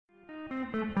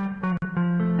You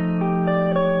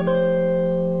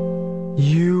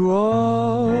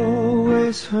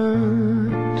always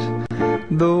hurt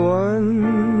the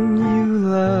one you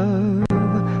love,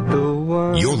 the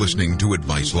one. You're listening to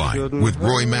Advice Live with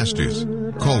Roy Masters.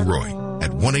 Call Roy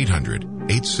at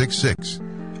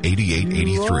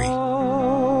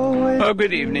 1-800-866-8883. Oh,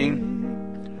 good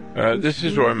evening. This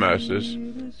is Roy Masters.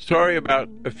 Sorry about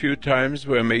a few times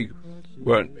when we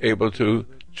weren't able to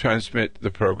transmit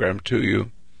the program to you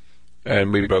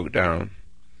and we broke down.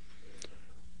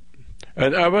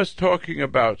 And I was talking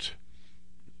about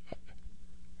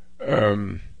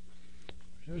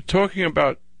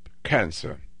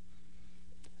cancer.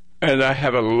 And I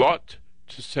have a lot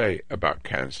to say about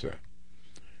cancer.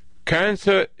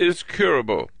 Cancer is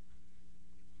curable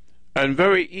and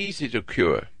very easy to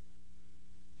cure.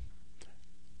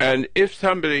 And if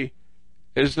somebody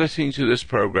is listening to this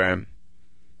program,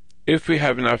 if we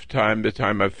have enough time, the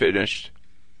time I've finished,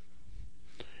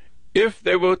 if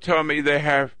they will tell me they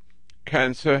have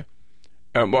cancer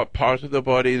and what part of the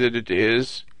body that it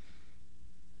is,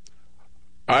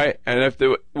 and if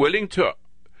they're willing to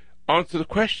answer the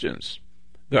questions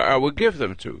that I will give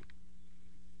them to,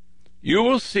 you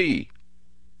will see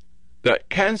that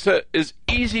cancer is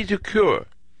easy to cure,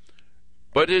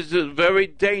 but it is a very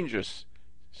dangerous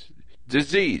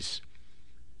disease.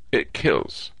 It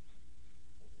kills.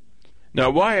 Now,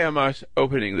 why am I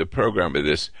opening the program with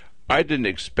this? I didn't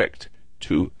expect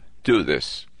to do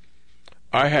this.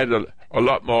 I had a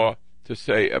lot more to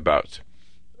say about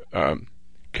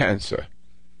cancer.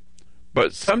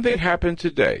 But something happened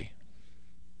today,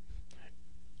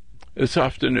 this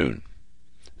afternoon.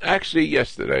 Actually,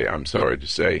 yesterday, I'm sorry to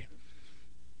say.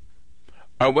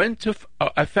 I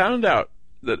found out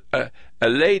that a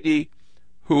lady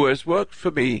who has worked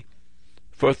for me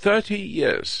for 30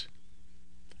 years,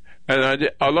 and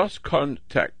I lost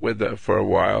contact with her for a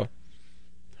while,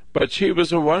 but she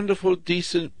was a wonderful,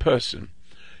 decent person,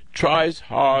 tries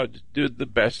hard, did the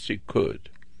best she could.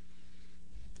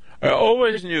 I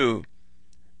always knew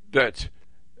that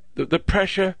the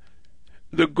pressure,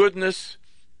 the goodness,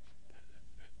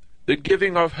 the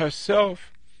giving of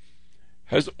herself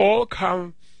has all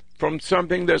come from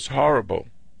something that's horrible.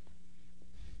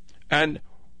 And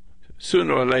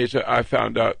sooner or later I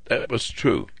found out that was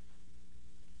true.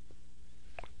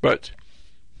 But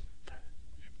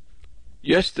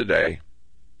yesterday,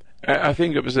 I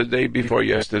think it was the day before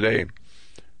yesterday,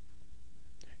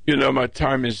 you know, my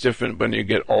time is different when you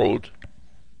get old.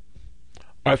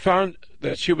 I found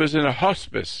that she was in a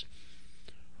hospice.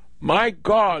 My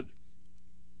God,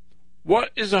 what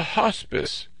is a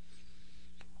hospice?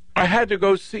 I had to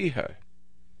go see her.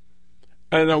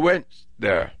 And I went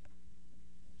there.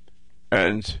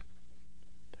 And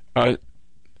I'm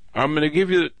going to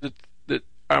give you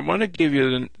I want to give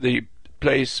you the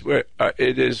place where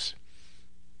it is,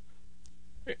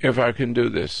 if I can do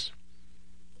this.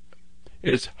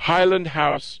 It's Highland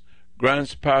House,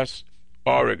 Grants Pass,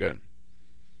 Oregon.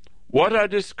 What I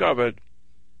discovered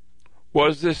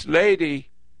was this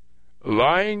lady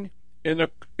lying in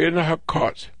her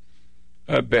cot,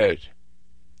 a bed,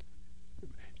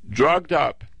 drugged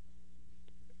up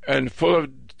and full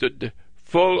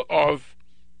of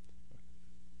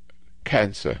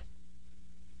cancer.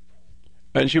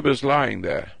 And she was lying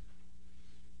there.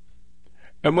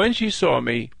 And when she saw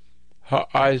me, her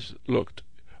eyes looked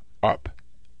up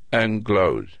and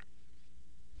glowed.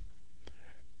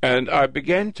 And I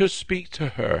began to speak to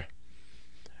her.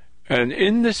 And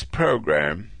in this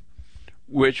program,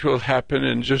 which will happen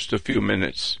in just a few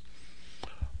minutes,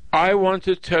 I want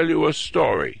to tell you a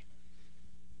story.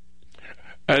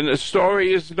 And the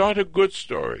story is not a good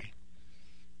story.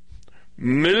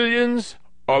 Millions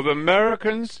of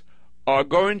Americans are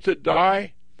going to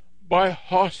die by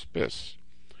hospice.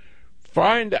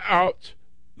 Find out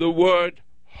the word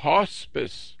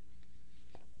hospice,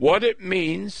 what it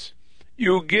means.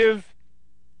 You give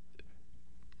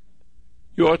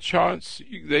your chance,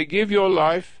 they give your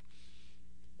life,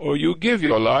 or you give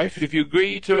your life if you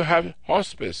agree to have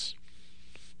hospice.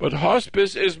 But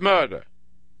hospice is murder.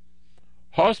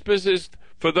 Hospice is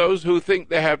for those who think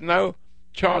they have no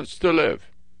chance to live.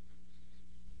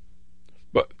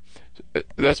 But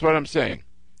that's what I'm saying.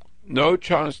 No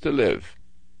chance to live.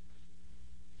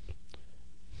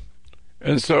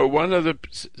 And so one of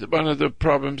the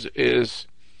problems is,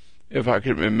 if I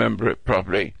can remember it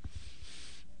properly,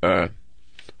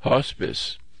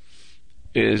 hospice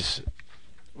is,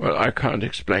 well, I can't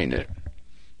explain it.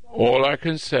 All I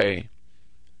can say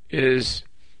is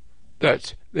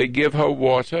that they give her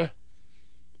water.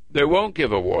 They won't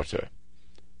give her water.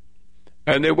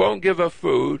 And they won't give her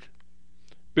food.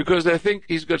 because they think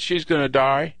she's going to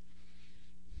die.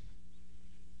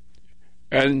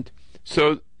 And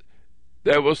so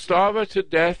they will starve her to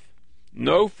death,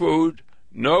 no food,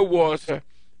 no water,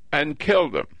 and kill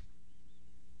them.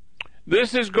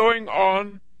 This is going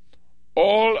on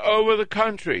all over the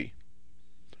country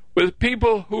with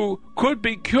people who could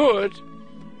be cured,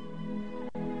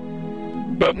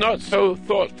 but not so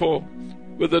thoughtful,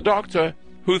 with a doctor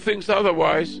who thinks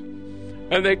otherwise,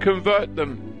 and they convert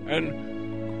them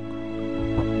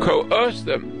and coerce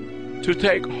them to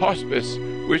take hospice,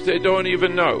 which they don't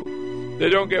even know. They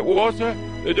don't get water,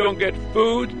 they don't get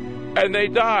food, and they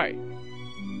die.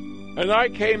 And I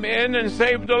came in and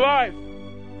saved a life.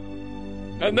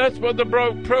 And that's what the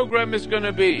program is going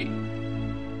to be.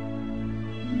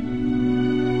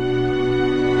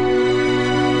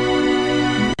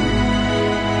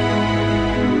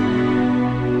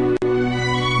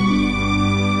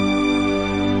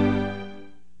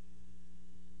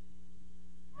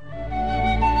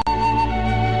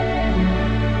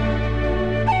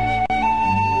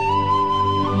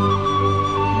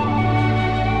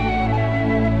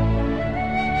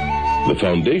 The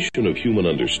foundation of human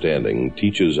understanding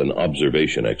teaches an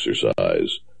observation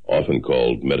exercise, often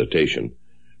called meditation,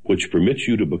 which permits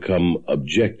you to become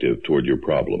objective toward your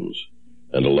problems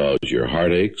and allows your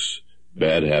heartaches,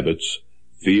 bad habits,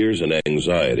 fears, and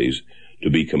anxieties to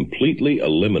be completely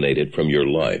eliminated from your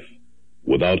life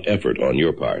without effort on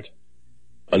your part.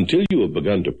 Until you have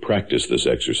begun to practice this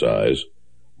exercise,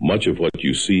 much of what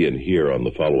you see and hear on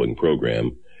the following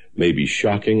program may be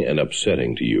shocking and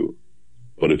upsetting to you.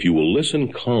 But if you will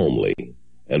listen calmly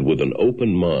and with an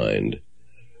open mind,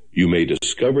 you may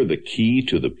discover the key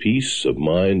to the peace of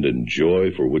mind and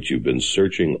joy for which you've been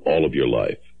searching all of your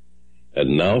life.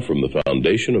 And now, from the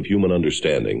foundation of human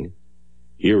understanding,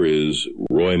 here is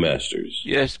Roy Masters.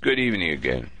 Yes, good evening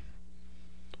again.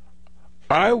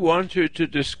 I wanted to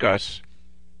discuss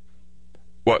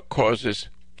what causes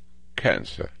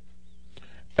cancer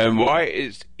and why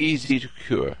it's easy to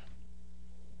cure.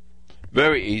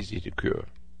 Very easy to cure.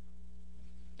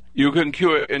 You can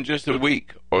cure it in just a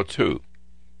week or two.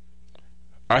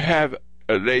 I have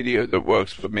a lady that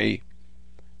works for me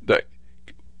that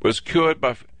was cured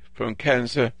from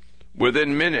cancer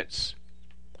within minutes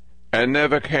and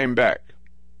never came back.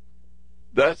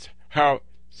 That's how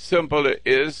simple it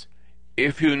is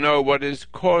if you know what is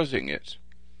causing it.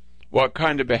 What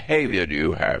kind of behavior do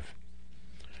you have?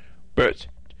 But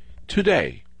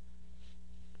today,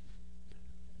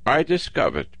 I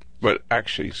discovered,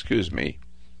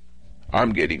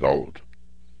 I'm getting old,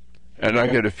 and I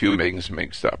get a few things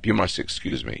mixed up. You must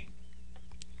excuse me.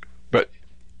 But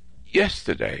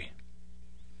yesterday,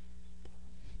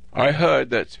 I heard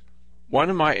that one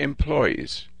of my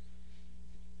employees,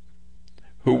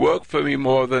 who worked for me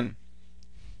more than,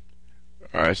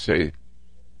 I say,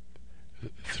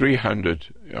 300,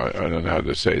 I don't know how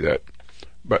to say that,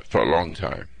 but for a long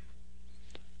time.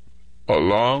 A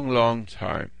long, long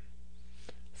time.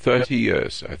 30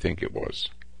 years, I think it was.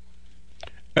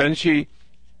 And she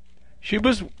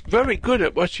was very good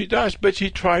at what she does, but she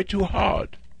tried too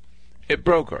hard. It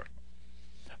broke her.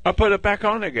 I put her back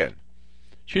on again.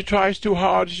 She tries too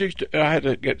hard. I had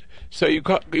to so you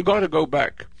got to go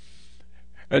back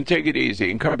and take it easy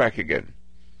and come back again.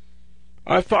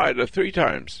 I fired her 3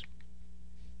 times.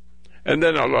 And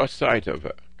then I lost sight of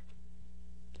her.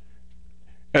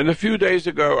 And a few days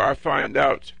ago, I find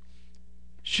out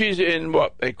she's in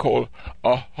what they call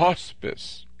a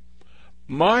hospice.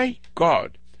 My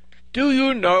God, do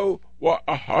you know what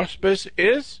a hospice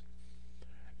is?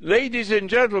 Ladies and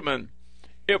gentlemen,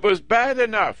 it was bad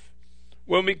enough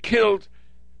when we killed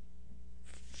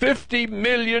 50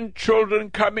 million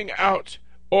children coming out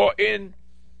or in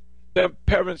their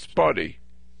parents' body.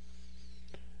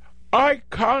 I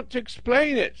can't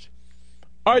explain it.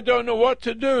 I don't know what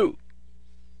to do.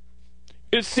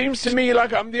 It seems to me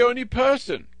like I'm the only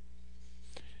person.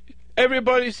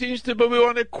 Everybody seems to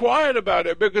be quiet about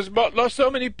it because so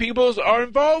many people are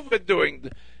involved with doing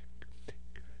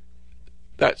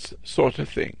that sort of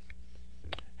thing.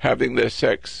 Having their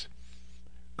sex,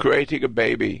 creating a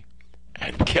baby,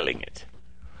 and killing it.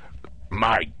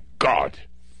 My God,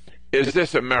 is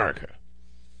this America?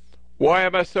 Why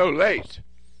am I so late?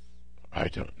 I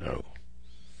don't know.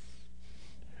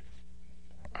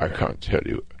 I can't tell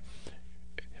you.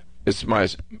 It's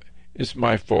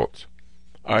my fault.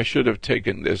 I should have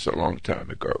taken this a long time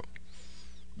ago,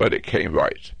 but it came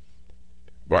right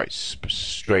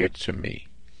straight to me.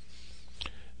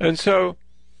 And so,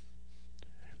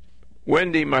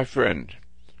 Wendy, my friend,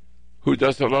 who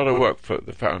does a lot of work for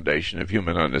the Foundation of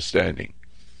Human Understanding,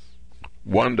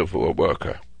 wonderful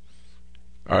worker,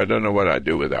 I don't know what I'd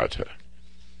do without her.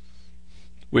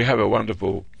 We have a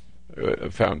wonderful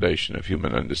foundation of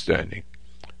human understanding,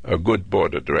 a good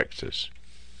board of directors,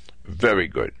 very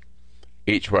good.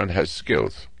 Each one has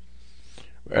skills,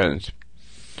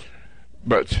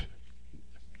 but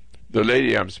the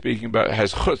lady I'm speaking about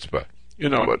has chutzpah. You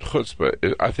know what chutzpah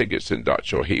is? I think it's in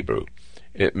Dutch or Hebrew.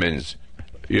 It means,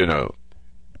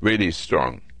 really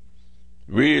strong.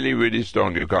 Really, really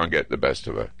strong. You can't get the best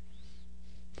of her.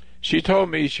 She told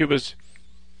me she was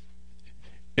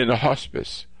in a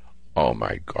hospice. Oh,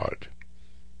 my God.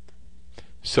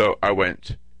 So I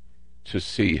went to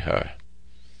see her.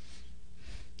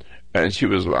 And she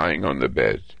was lying on the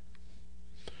bed.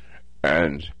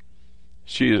 And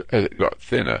she had got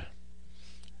thinner.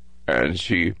 And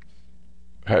she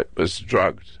was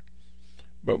drugged.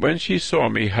 But when she saw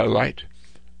me, her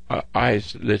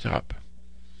eyes lit up.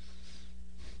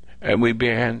 And we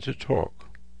began to talk.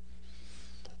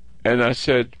 And I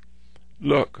said,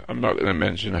 look, I'm not going to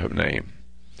mention her name.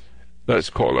 Let's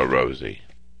call her Rosie.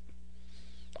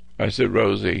 I said,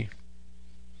 Rosie,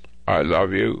 I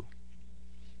love you.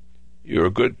 You're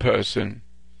a good person.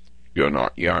 You're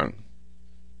not young.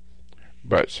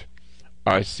 But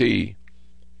I see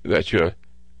that you're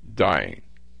dying.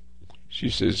 She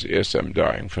says, yes, I'm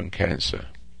dying from cancer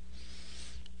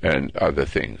and other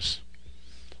things.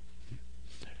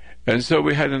 And so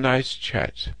we had a nice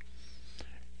chat.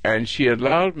 And she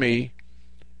allowed me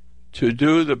to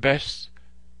do the best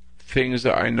things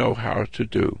that I know how to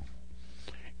do,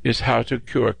 is how to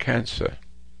cure cancer.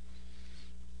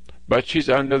 But she's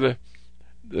under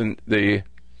the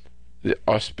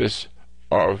auspice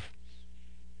of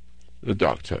the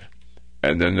doctor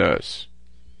and the nurse.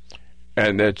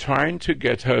 And they're trying to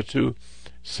get her to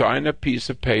sign a piece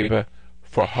of paper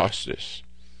for hospice.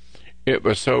 It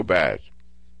was so bad.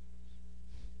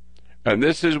 And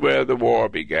this is where the war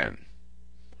began.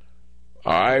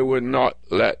 I would not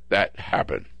let that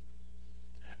happen.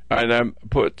 And I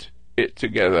put it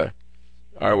together.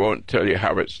 I won't tell you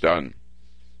how it's done.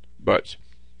 But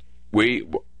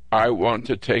I want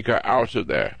to take her out of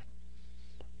there.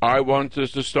 I want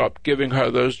us to stop giving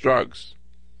her those drugs.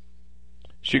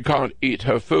 She can't eat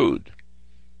her food.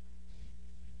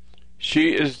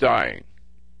 She is dying.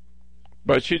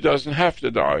 But she doesn't have to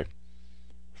die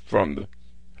from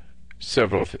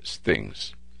several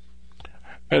things.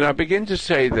 And I begin to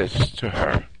say this to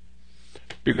her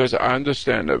because I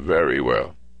understand her very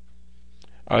well.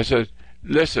 I said,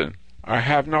 listen, I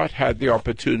have not had the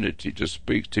opportunity to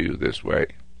speak to you this way,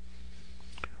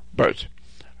 but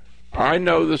I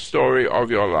know the story of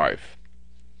your life.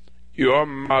 Your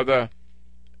mother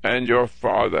and your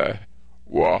father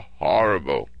were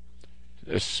horrible.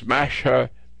 They smash her,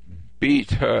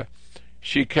 beat her.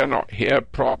 She cannot hear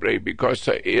properly because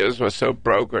her ears were so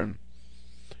broken.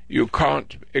 You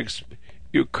can't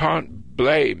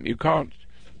blame, you can't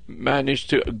manage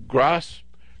to grasp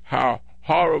how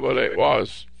horrible it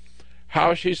was,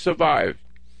 how she survived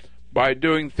by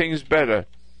doing things better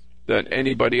than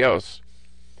anybody else.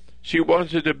 She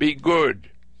wanted to be good.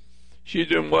 She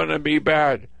didn't want to be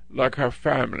bad like her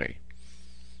family.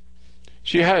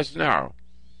 She has now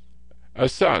a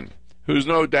son who's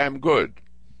no damn good.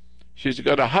 She's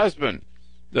got a husband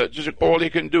that just all he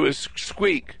can do is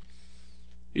squeak.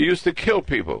 He used to kill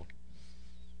people.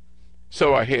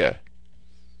 So I hear.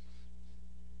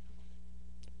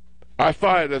 I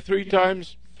fired her 3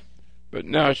 times, but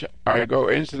now I go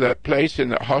into that place in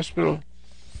the hospital,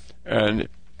 and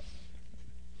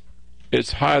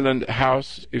it's Highland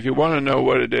House. If you want to know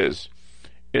what it is,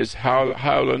 it's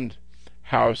Highland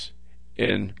House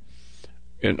in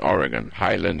Oregon,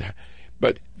 Highland.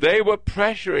 But they were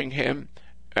pressuring him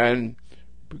and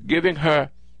giving her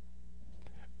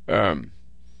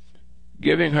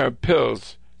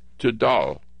pills to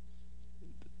dull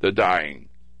the dying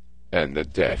and the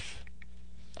death.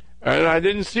 And I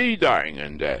didn't see dying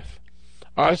and death.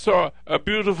 I saw a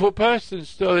beautiful person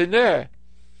still in there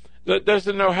that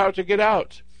doesn't know how to get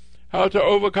out, how to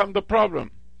overcome the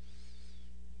problem.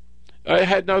 I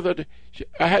had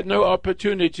no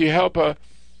opportunity to help her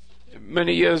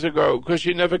many years ago because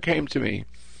she never came to me,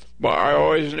 but I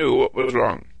always knew what was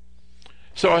wrong.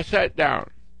 So I sat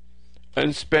down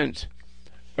and spent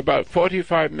about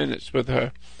 45 minutes with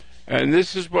her, and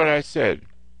this is what I said.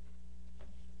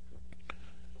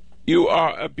 You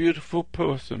are a beautiful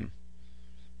person,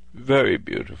 very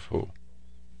beautiful.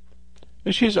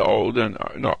 And she's old and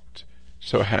not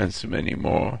so handsome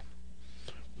anymore,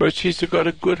 but she's got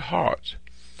a good heart.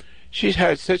 She's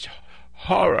had such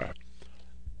horror.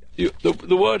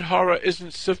 The word horror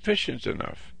isn't sufficient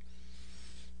enough.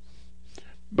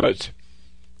 But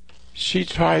she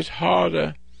tries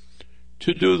harder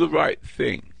to do the right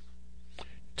thing,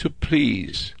 to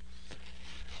please,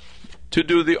 to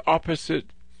do the opposite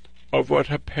of what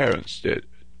her parents did.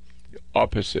 The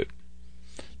opposite.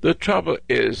 The trouble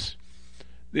is,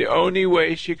 the only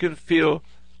way she can feel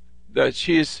that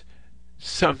she's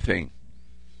something,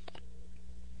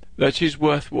 that she's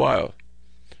worthwhile,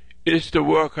 is to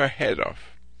work her head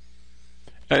off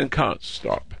and can't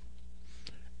stop.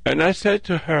 And I said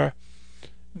to her,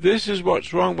 this is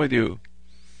what's wrong with you.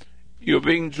 You're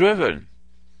being driven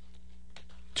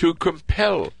to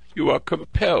compel. You are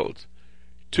compelled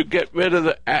to get rid of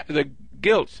the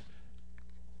guilt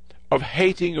of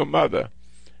hating your mother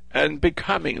and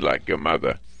becoming like your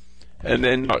mother, and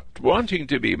then not wanting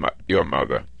to be your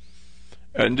mother,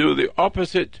 and do the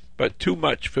opposite, but too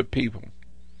much for people.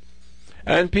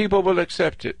 And people will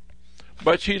accept it.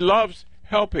 But she loves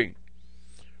helping.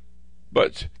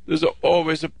 But there's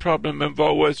always a problem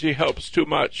involved where she helps too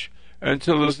much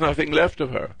until there's nothing left of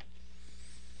her.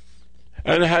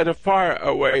 And I had to fire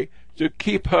a way to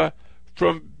keep her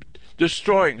from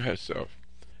destroying herself,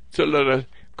 to let her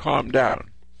calm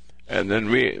down, and then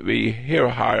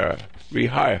rehire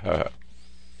her.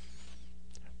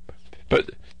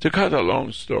 But to cut a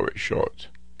long story short,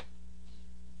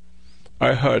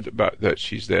 I heard about that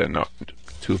she's there not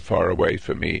too far away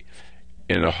from me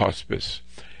in a hospice.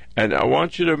 And I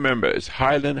want you to remember, it's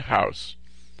Highland House,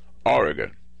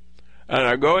 Oregon. And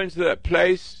I go into that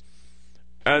place,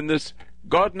 and this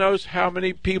God knows how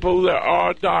many people there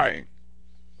are dying,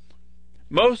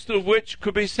 most of which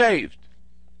could be saved.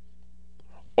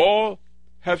 Most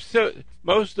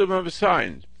of them have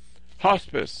signed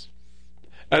hospice.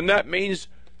 And that means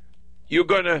you're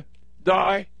going to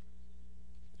die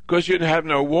because you have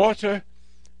no water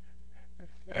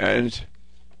and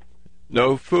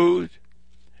no food,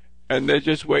 and they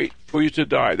just wait for you to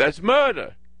die. That's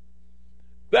murder.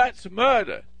 That's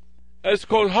murder. That's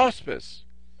called hospice.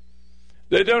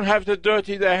 They don't have to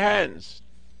dirty their hands.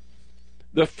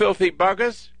 The filthy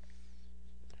buggers.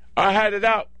 I had it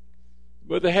out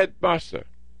with the headmaster,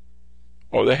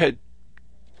 or the head,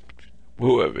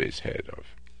 whoever is head of,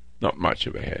 not much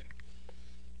of a head.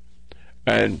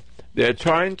 And they're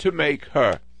trying to make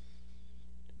her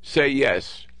say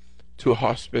yes to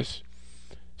hospice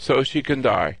so she can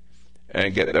die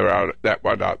and get that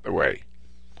one out the way.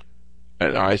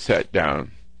 And I sat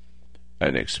down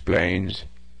and explained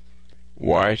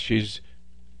why she's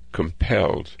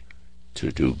compelled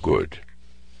to do good,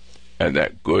 and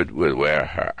that good will wear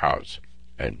her out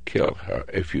and kill her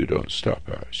if you don't stop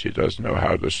her. She doesn't know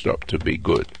how to stop to be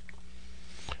good.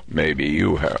 Maybe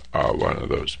you are one of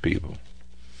those people.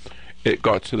 It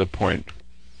got to the point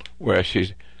where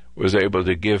she was able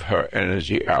to give her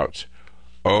energy out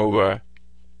over,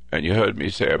 and you heard me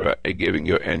say about giving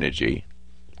your energy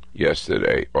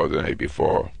yesterday or the day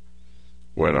before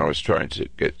when I was trying to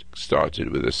get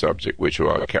started with a subject which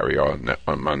I'll carry on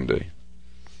Monday.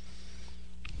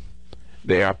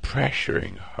 They are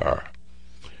pressuring her.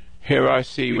 Here I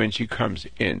see when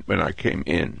I came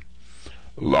in,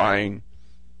 lying,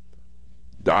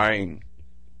 dying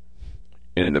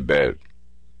in the bed,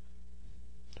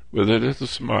 with a little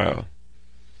smile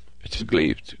to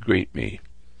greet me.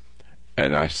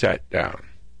 And I sat down,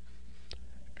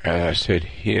 and I said,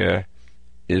 here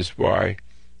is why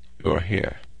you're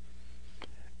here.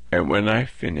 And when I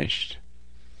finished,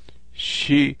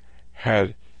 she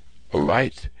had a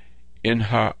light in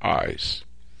her eyes.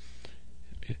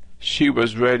 She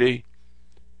was ready.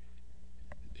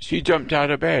 She jumped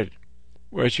out of bed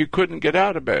where she couldn't get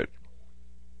out of bed.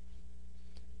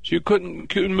 She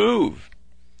couldn't move.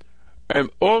 And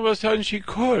all of a sudden she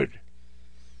could.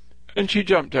 And she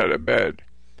jumped out of bed.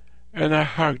 And I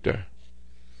hugged her.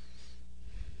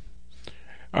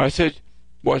 I said,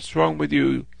 what's wrong with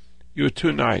you? You're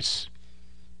too nice.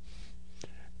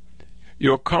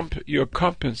 You're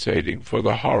compensating for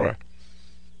the horror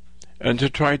and to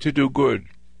try to do good.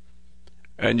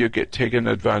 And you get taken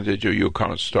advantage of. You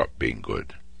can't stop being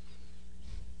good.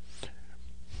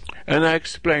 And I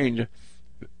explained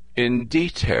in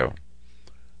detail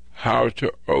how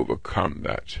to overcome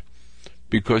that,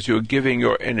 because you're giving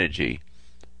your energy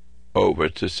over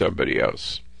to somebody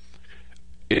else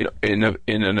in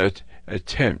an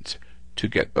attempt to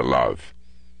get the love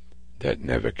that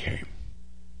never came,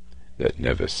 that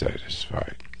never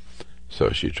satisfied.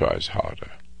 So she tries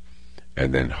harder,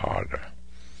 and then harder,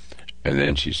 and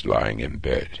then she's lying in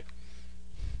bed.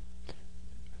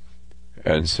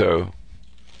 And so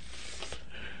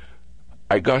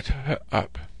I got her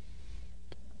up.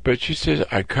 But she says,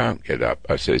 I can't get up.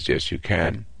 I says, yes, you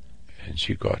can. And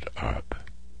she got up.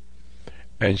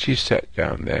 And she sat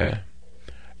down there.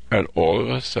 And all of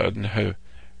a sudden, her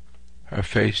her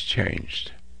face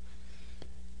changed.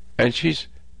 And she's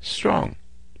strong.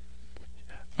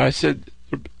 I said,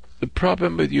 the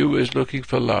problem with you is looking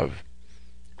for love.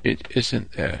 It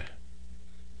isn't there.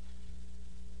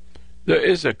 There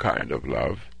is a kind of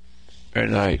love,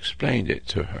 and I explained it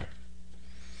to her.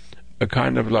 A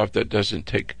kind of love that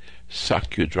doesn't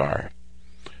suck you dry.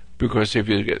 Because if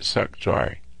you get sucked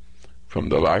dry from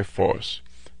the life force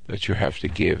that you have to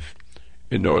give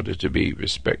in order to be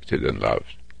respected and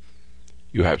loved,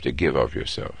 you have to give of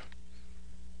yourself.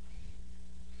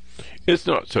 It's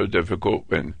not so difficult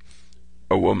when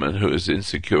a woman who is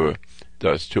insecure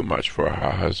does too much for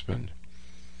her husband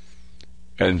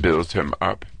and builds him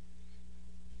up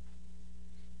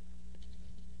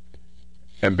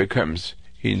and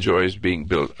he enjoys being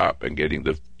built up and getting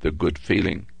the good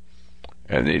feeling,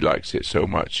 and he likes it so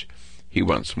much he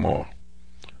wants more.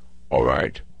 All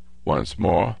right, once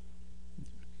more,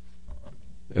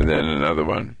 and then another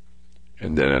one,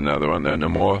 and then another one, and the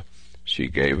more she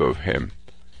gave to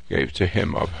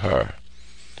him of her,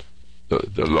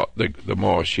 the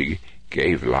more she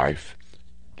gave life,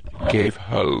 gave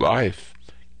her life.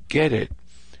 Get it?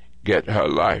 Get her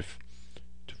life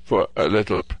for a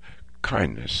little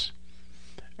kindness.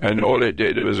 And all it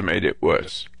did was made it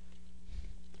worse.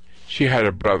 She had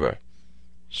a brother,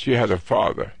 she had a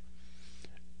father,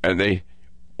 and they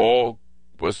all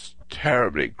was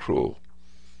terribly cruel.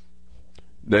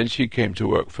 Then she came to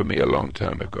work for me a long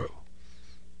time ago.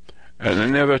 And I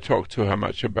never talked to her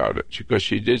much about it because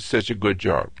she did such a good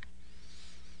job.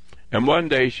 And one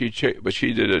day she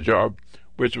did a job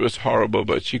which was horrible,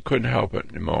 but she couldn't help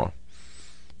it anymore.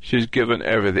 She's given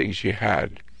everything she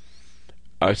had.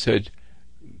 I said,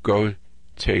 go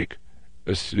take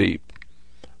a sleep.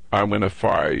 I'm going to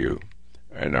fire you,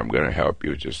 and I'm going to help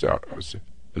you just out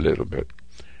a little bit.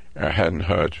 I hadn't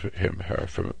heard from her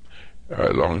for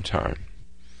a long time.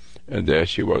 And there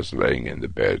she was laying in the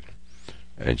bed,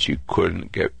 and she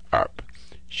couldn't get up.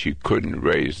 She couldn't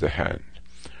raise the hand.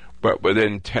 But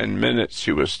within 10 minutes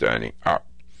she was standing up.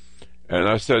 And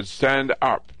I said, stand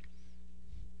up.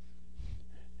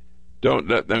 Don't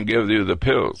let them give you the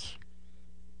pills.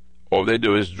 All they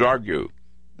do is drug you.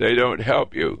 They don't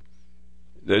help you.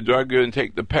 They drug you and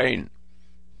take the pain.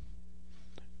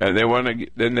 And they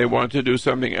want to do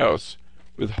something else.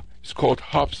 It's called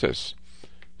hopsis.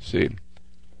 See,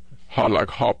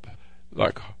 hospital,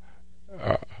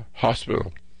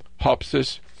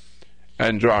 hopsis,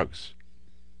 and drugs.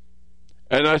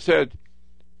 And I said,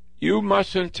 you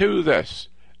mustn't do this.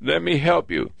 Let me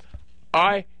help you.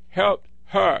 I helped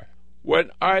her.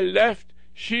 When I left,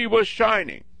 she was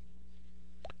shining.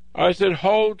 I said,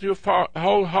 hold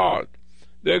hard.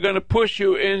 They're going to push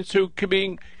you into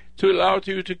to allow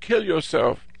you to kill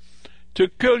yourself. To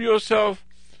kill yourself,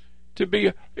 to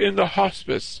be in the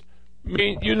hospice.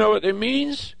 You know what it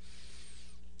means?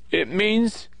 It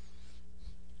means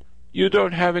you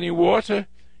don't have any water,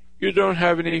 you don't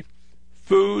have any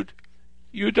food,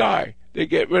 you die. They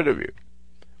get rid of you.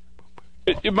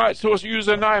 You might as well use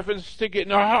a knife and stick it in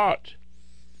the heart.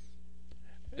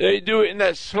 They do it in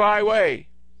that sly way.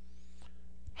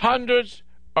 Hundreds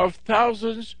of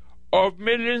thousands of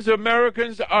millions of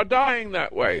Americans are dying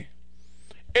that way.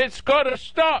 It's got to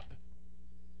stop.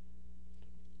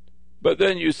 But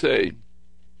then you say,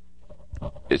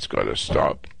 it's got to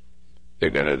stop. They're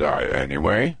going to die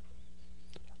anyway.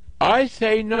 I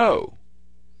say no.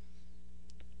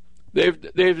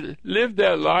 They've lived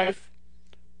their life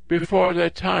before their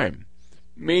time,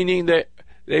 meaning that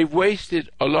they've wasted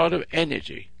a lot of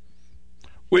energy,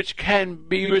 which can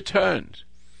be returned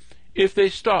if they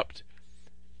stopped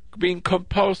being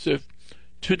compulsive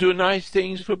to do nice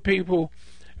things for people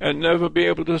and never be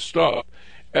able to stop.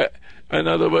 In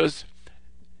other words,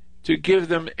 to give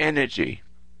them energy,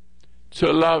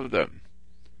 to love them,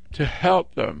 to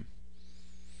help them,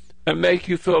 and make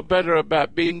you feel better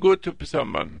about being good to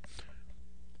someone.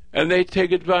 And they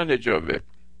take advantage of it.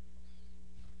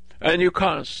 And you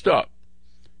can't stop.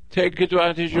 Take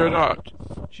advantage or not.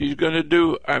 She's going to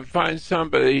do and find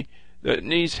somebody that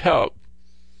needs help.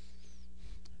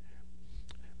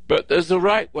 But there's a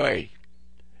right way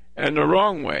and a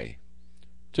wrong way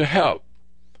to help.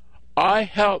 I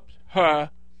helped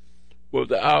her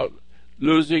without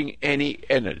losing any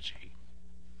energy.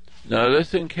 Now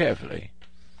listen carefully.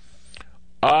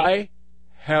 I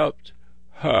helped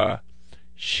her.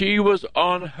 She was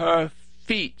on her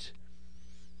feet.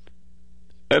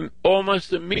 And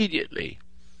almost immediately,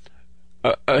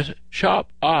 sharp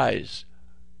eyes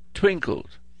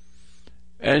twinkled,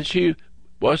 and she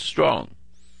was strong.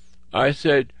 I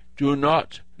said, do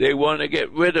not. They want to get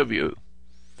rid of you.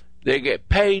 They get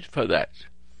paid for that.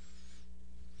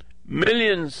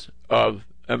 Millions of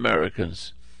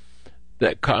Americans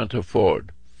that can't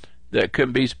afford, that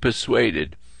can be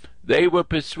persuaded. They were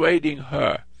persuading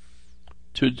her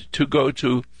to go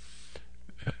to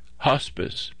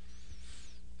hospice,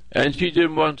 and she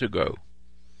didn't want to go.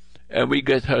 And we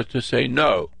get her to say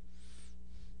no.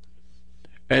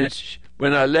 And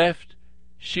when I left,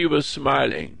 she was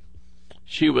smiling.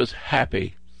 She was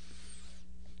happy.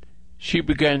 She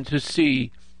began to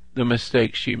see the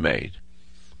mistake she made.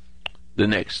 The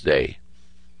next day,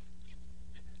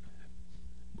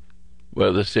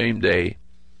 well, the same day,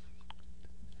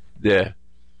 their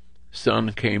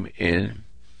son came in,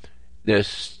 their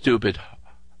stupid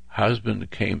husband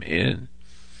came in,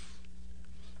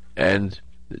 and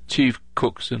the chief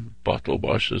cooks and bottle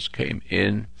washers came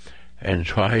in and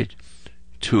tried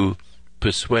to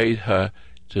persuade her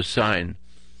to sign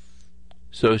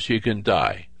so she can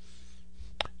die.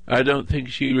 I don't think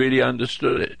she really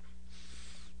understood it.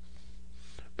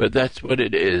 But that's what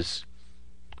it is.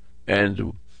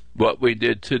 And what we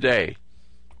did today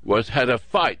was had a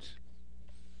fight.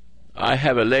 I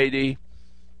have a lady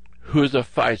who's a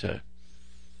fighter,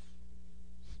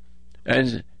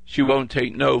 and she won't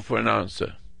take no for an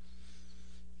answer.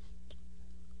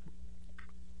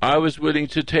 I was willing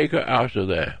to take her out of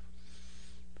there.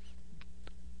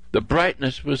 The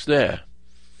brightness was there,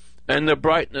 and the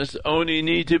brightness only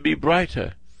need to be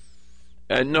brighter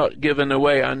and not given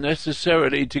away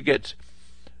unnecessarily to get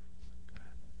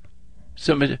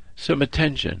some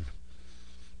attention,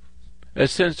 a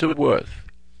sense of worth,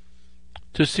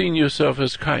 to see yourself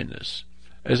as kindness,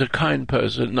 as a kind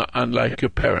person, not unlike your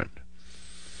parent.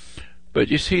 But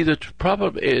you see, the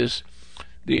problem is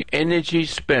the energy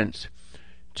spent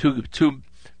to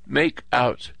make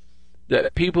out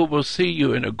that people will see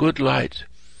you in a good light,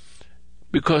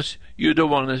 because you don't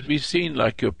want to be seen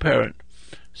like your parent.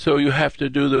 So you have to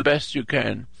do the best you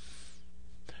can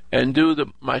and do the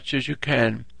much as you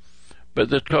can. But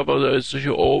the trouble is she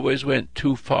always went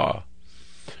too far.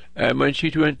 And when she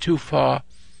went too far,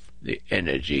 the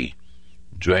energy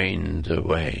drained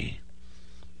away.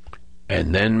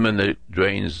 And then when it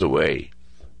drains away,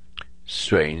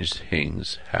 strange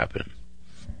things happen.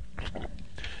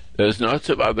 There's lots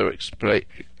of other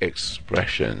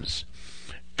expressions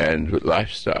and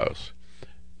lifestyles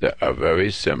that are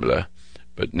very similar,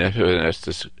 but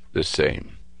nevertheless the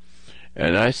same.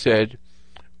 And I said,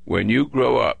 when you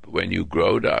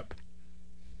growed up,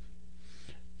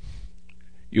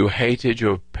 you hated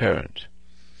your parent,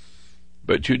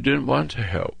 but you didn't want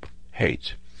to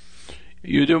hate.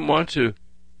 You didn't want to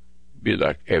be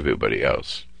like everybody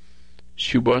else.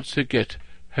 She wants to get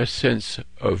her sense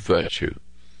of virtue,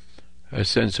 her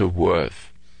sense of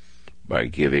worth, by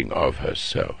giving of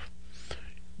herself.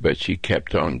 But she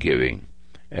kept on giving,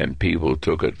 and people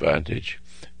took advantage.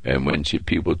 And when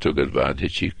people took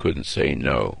advantage, she couldn't say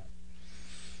no.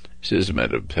 As a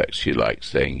matter of fact, she liked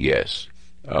saying, yes,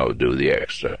 I'll do the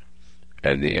extra,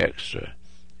 and the extra,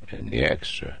 and the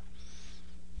extra.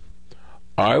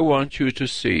 I want you to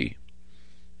see,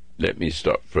 let me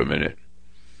stop for a minute,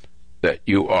 that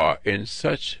you are in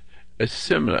such a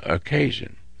similar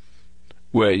occasion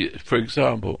where, for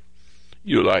example,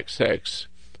 you like sex.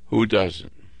 Who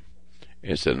doesn't?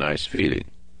 It's a nice feeling.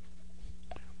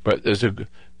 But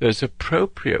there's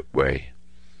appropriate way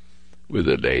with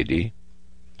a lady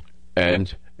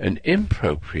and an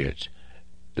inappropriate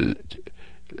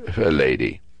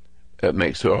lady that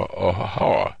makes her a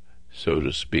whore, so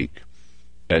to speak,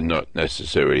 and not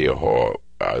necessarily a whore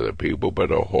to other people,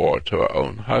 but a whore to her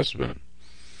own husband.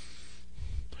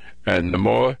 And the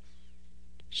more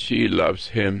she loves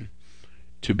him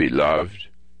to be loved,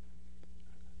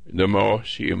 the more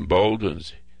she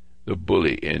emboldens the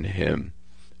bully in him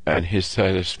and his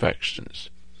satisfactions.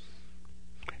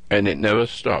 And it never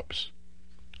stops.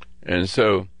 And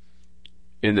so,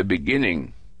 in the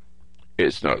beginning,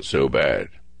 it's not so bad.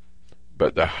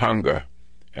 But the hunger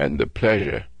and the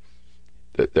pleasure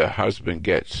that the husband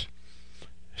gets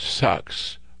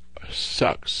sucks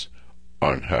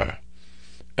on her.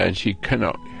 And she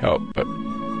cannot help but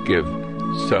give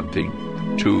something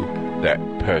to that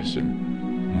person,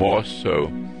 more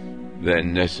so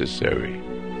than necessary.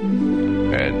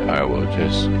 And I will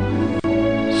just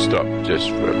stop just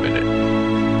for a minute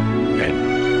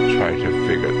and try to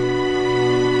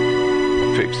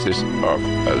fix this off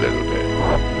a little bit.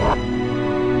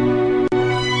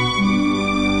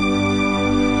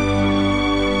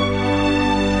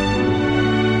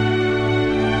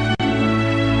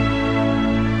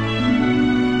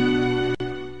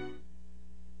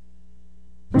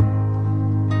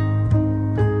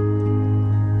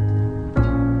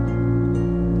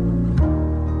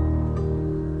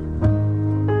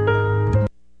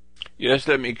 Just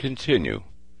let me continue.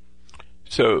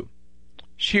 So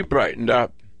she brightened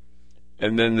up,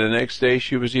 and then the next day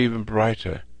she was even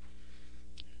brighter.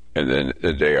 And then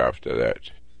the day after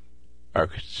that, I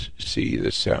could see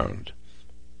the sound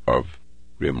of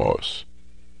remorse.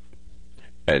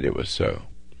 And it was so.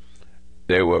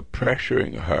 They were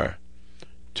pressuring her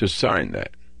to sign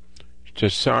that, to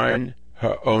sign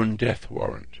her own death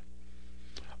warrant.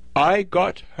 I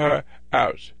got her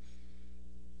out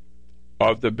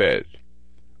of the bed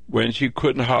when she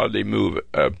couldn't hardly move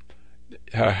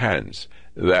her hands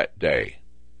that day,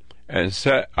 and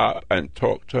sat up and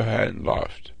talked to her and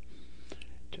laughed.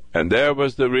 And there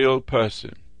was the real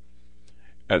person,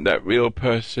 and that real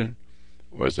person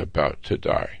was about to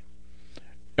die.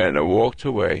 And I walked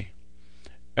away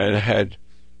and had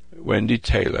Wendy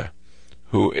Taylor,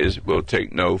 who will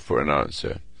take no for an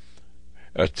answer,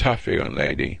 a tough young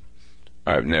lady.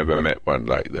 I've never met one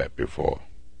like that before.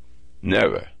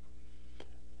 Never.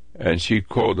 And she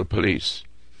called the police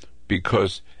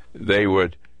because they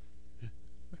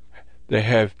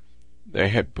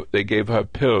gave her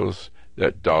pills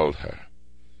that dulled her.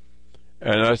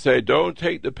 And I say, don't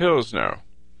take the pills now.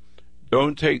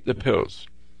 Don't take the pills,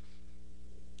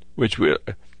 which we're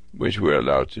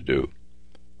allowed to do.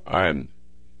 I'm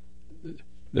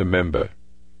the member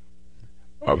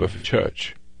of a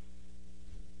church.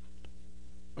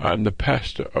 I'm the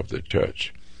pastor of the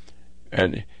church,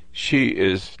 and she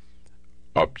is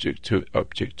object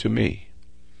to me,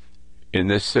 in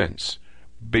this sense,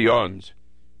 beyond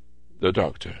the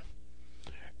doctor.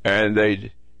 And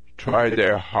they tried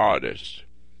their hardest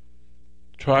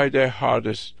by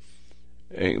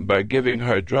giving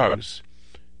her drugs,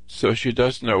 so she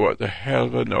doesn't know what the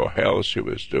hell she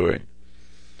was doing,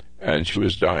 and she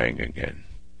was dying again.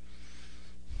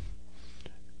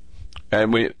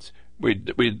 And we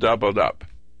doubled up.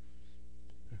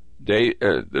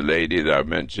 The lady that I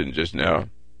mentioned just now,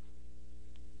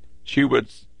 she would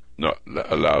not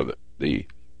allow it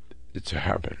to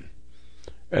happen.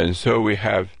 And so we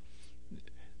have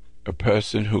a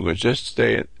person who will just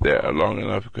stay there long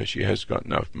enough because she has got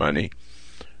enough money,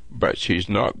 but she's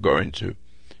not going to.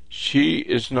 She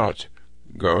is not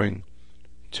going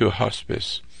to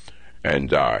hospice and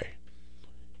die.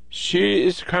 She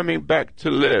is coming back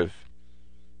to live.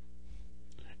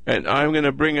 And I'm going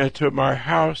to bring her to my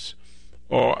house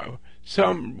or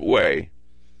some way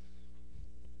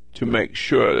to make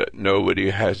sure that nobody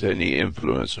has any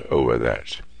influence over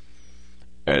that.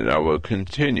 And I will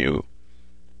continue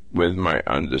with my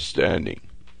understanding.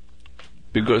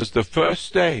 Because the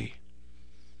first day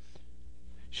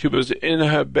she was in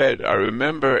her bed, I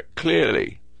remember it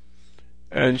clearly,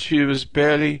 and she was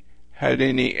barely had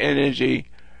any energy,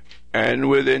 and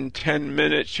within 10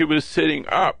 minutes she was sitting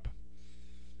up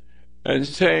and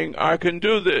saying, I can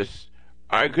do this,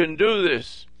 I can do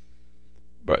this.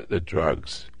 But the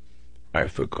drugs, I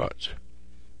forgot.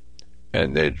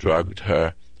 And they drugged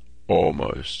her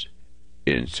almost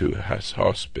into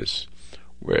hospice,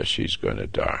 where she's going to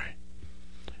die.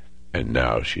 And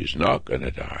now she's not going to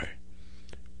die,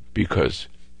 because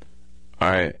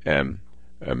I am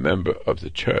a member of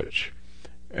the church,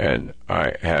 and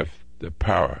I have the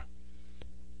power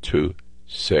to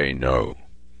say no,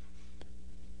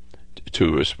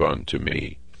 to respond to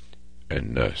me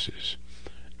and nurses.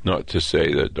 Not to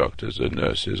say that doctors and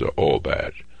nurses are all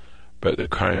bad, but the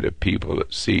kind of people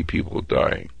that see people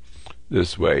dying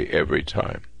this way every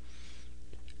time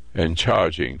and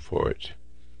charging for it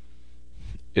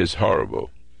is horrible.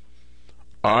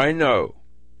 I know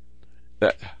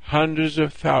that hundreds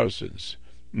of thousands,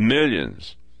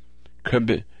 millions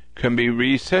can be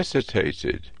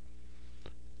resuscitated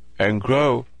and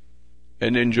grow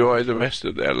and enjoy the rest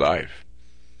of their life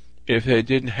if they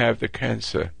didn't have the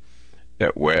cancer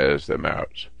that wears them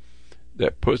out,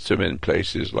 that puts them in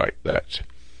places like that,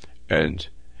 and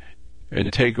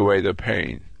take away the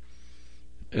pain,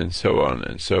 and so on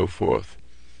and so forth,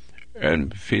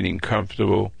 and feeling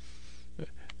comfortable.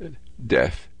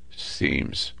 Death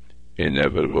seems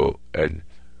inevitable and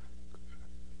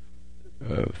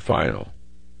final.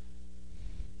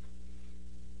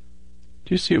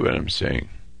 Do you see what I'm saying?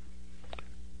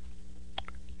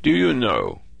 Do you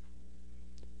know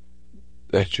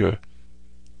that you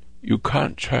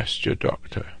can't trust your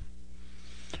doctor?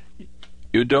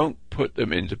 You don't put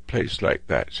them into place like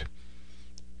that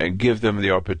and give them the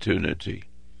opportunity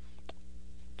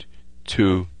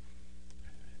to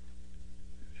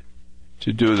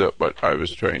do what I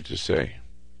was trying to say.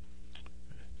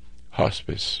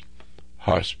 Hospice.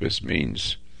 Hospice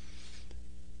means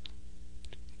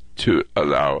to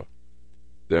allow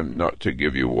them not to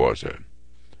give you water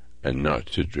and not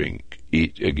to drink,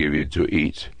 give you to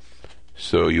eat,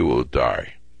 so you will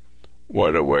die.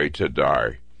 What a way to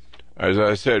die. As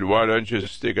I said, why don't you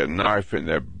stick a knife in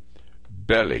their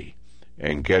belly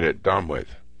and get it done with?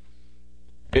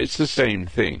 It's the same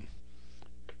thing.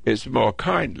 It's more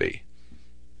kindly,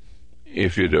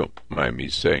 if you don't mind me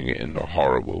saying it in a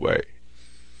horrible way.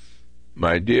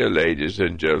 My dear ladies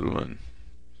and gentlemen,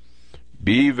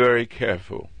 be very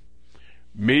careful.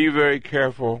 Be very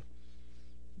careful,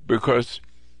 because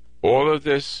all of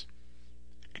this,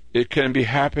 it can be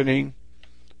happening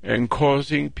and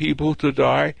causing people to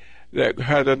die that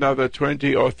had another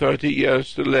 20 or 30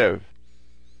 years to live.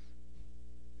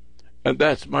 And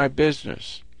that's my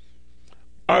business.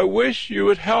 I wish you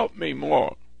would help me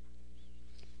more.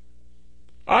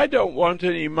 I don't want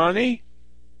any money.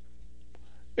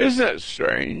 Isn't that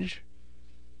strange?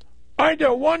 I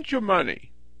don't want your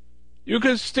money. You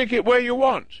can stick it where you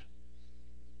want.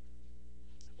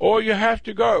 Or you have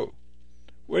to go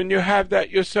when you have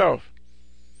that yourself.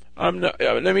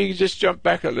 Let me just jump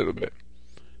back a little bit.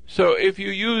 So if you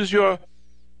use your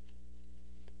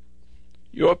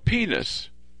penis,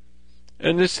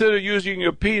 and instead of using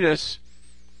your penis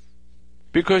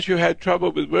because you had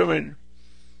trouble with women,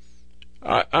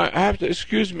 I have to,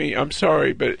 excuse me, I'm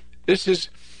sorry, but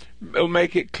will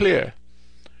make it clear.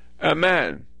 A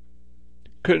man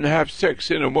couldn't have sex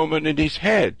in a woman in his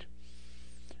head,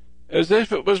 as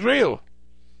if it was real,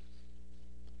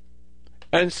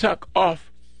 and suck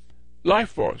off life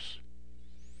force.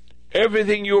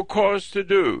 Everything you're caused to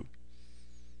do.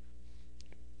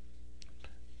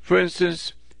 For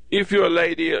instance, if you're a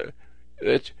lady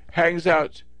that hangs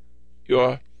out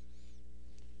I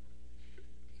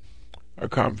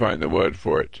can't find the word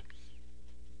for it.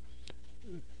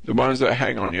 The ones that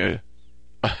hang on you.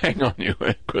 I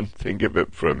couldn't think of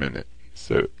it for a minute.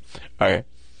 So,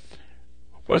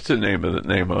 what's the name of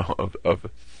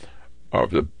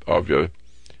your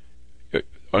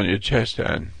on your chest,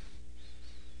 Anne?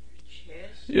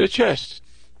 Your chest.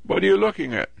 What are you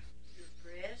looking at? Your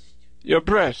breast. Your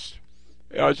breast.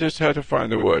 I just had to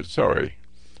find the word. Sorry,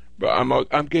 but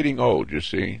I'm getting old. You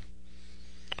see.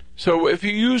 So if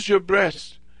you use your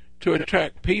breast to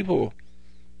attract people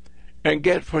and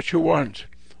get what you want,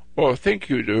 or think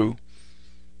you do,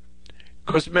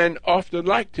 because men often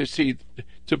like to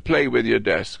play with your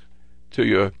desk, to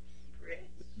your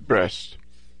breast.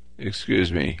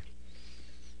 Excuse me.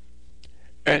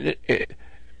 And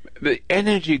the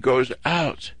energy goes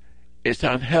out. It's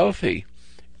unhealthy.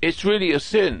 It's really a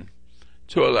sin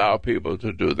to allow people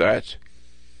to do that.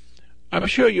 I'm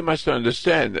sure you must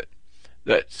understand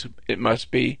that it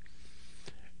must be.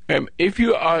 If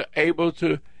you are able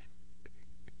to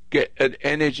get an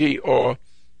energy or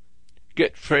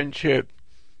get friendship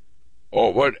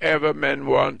or whatever men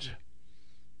want,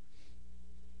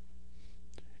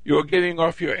 you're giving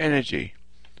off your energy.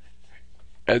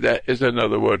 And that is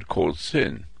another word called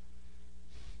sin.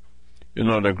 You're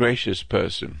not a gracious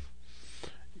person.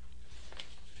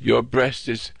 Your breast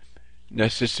is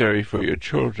necessary for your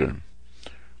children.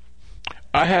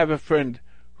 I have a friend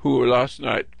who last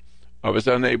night I was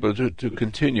unable to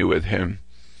continue with him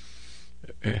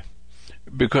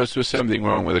because there was something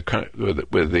wrong with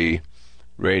the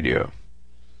radio.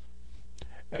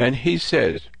 And he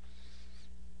said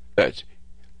that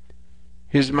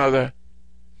his mother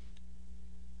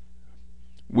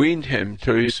weaned him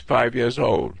till he was 5 years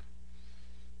old.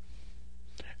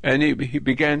 And he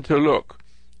began to look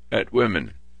at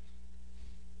women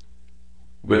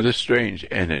with a strange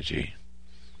energy.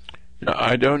 Now,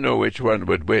 I don't know which one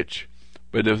would which,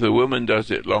 but if the woman does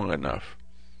it long enough,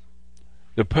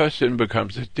 the person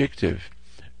becomes addictive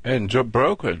and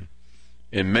broken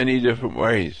in many different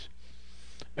ways.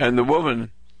 And the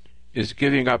woman is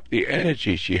giving up the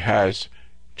energy she has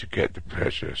to get the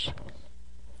pleasures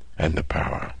and the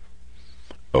power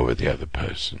over the other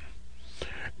person.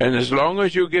 And as long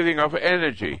as you're giving up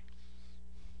energy,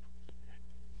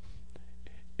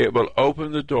 it will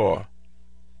open the door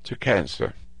to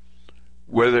cancer.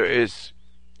 Whether it's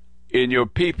in your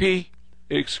pee-pee,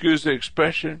 excuse the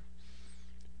expression,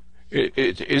 it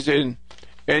is in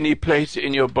any place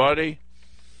in your body.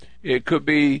 It could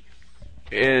be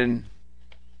in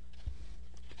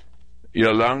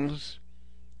your lungs,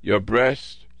 your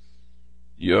breast,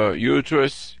 your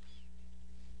uterus,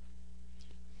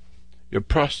 your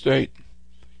prostate,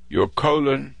 your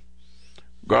colon,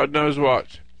 God knows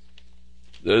what.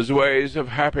 There's ways of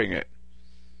having it.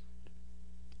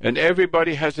 And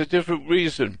everybody has a different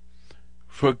reason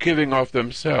for giving off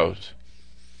themselves.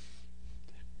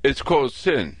 It's called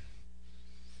sin,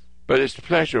 but it's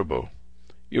pleasurable.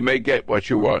 You may get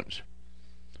what you want.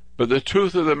 But the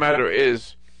truth of the matter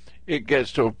is, it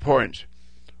gets to a point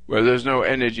where there's no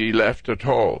energy left at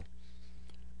all.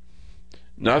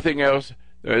 Nothing else.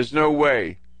 There is no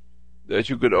way that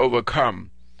you could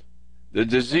overcome the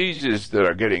diseases that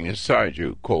are getting inside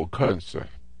you called cancer.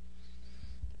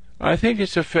 I think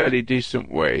it's a fairly decent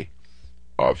way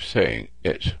of saying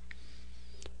it.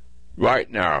 Right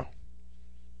now,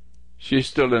 she's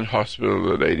still in hospital,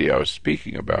 the lady I was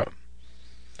speaking about.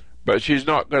 But she's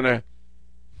not going to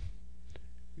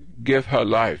give her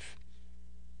life.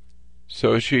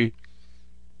 So it's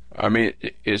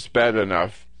bad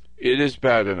enough. It is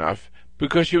bad enough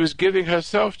because she was giving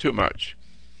herself too much.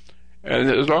 And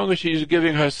as long as she's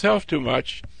giving herself too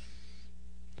much,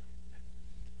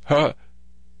 her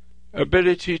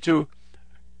ability to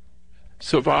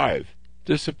survive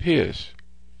disappears.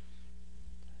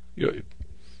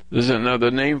 There's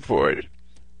another name for it.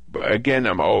 But again,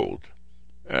 I'm old.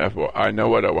 I know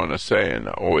what I want to say and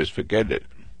I always forget it.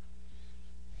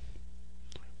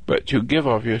 But you give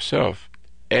off yourself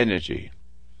energy.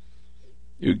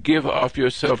 You give off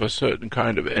yourself a certain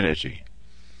kind of energy.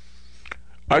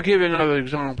 I'll give you another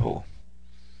example,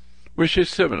 which is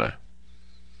similar.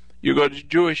 You got a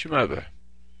Jewish mother.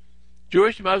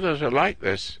 Jewish mothers are like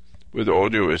this, with all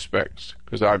due respects,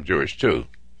 because I'm Jewish too.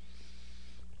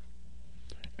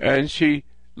 And she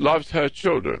loves her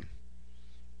children.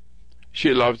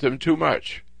 She loves them too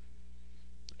much.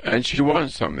 And she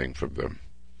wants something from them.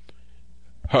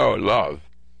 Her love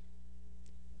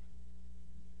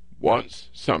wants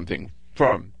something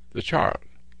from the child.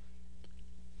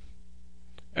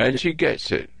 And she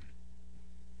gets it.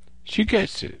 She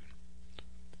gets it.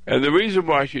 And the reason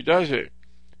why she does it,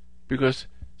 because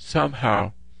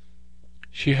somehow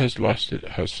she has lost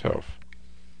it herself.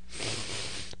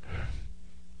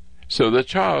 So the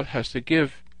child has to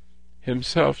give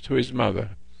himself to his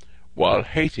mother while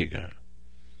hating her.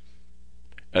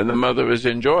 And the mother is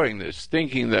enjoying this,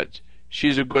 thinking that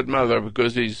she's a good mother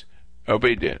because he's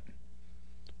obedient.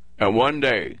 And one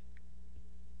day,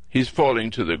 he's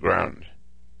falling to the ground,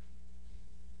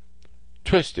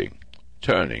 twisting,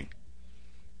 turning.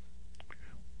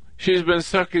 She's been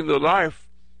sucking the life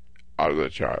out of the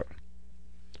child.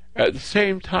 At the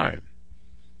same time,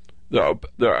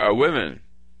 there are women.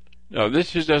 Now,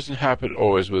 this just doesn't happen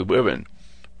always with women.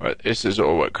 But this is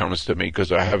all what comes to me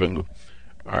because I haven't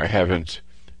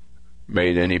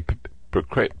made any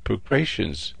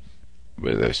precautions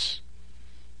with this.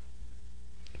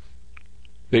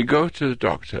 They go to the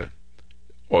doctor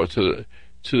or to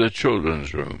the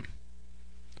children's room.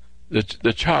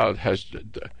 The child has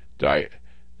died.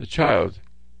 The child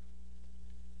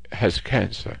has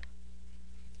cancer.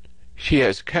 She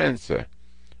has cancer,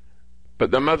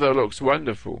 but the mother looks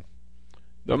wonderful.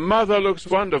 The mother looks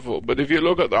wonderful, but if you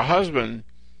look at the husband,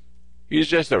 he's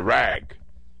just a rag.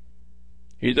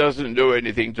 He doesn't do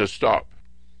anything to stop.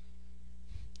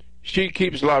 She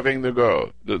keeps loving the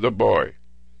girl, the boy,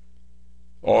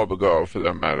 or the girl for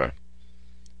that matter.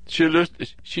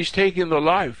 She's taking the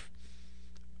life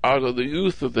out of the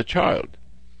youth of the child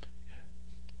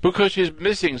because she's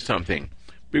missing something,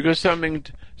 because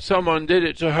someone did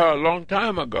it to her a long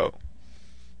time ago,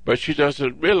 but she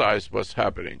doesn't realize what's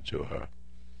happening to her.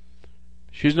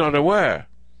 She's not aware.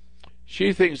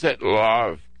 She thinks that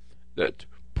love, that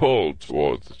pull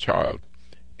towards the child,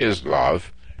 is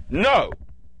love. No,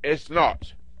 it's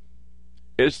not.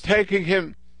 It's taking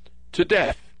him to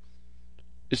death.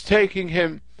 It's taking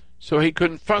him so he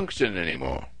couldn't function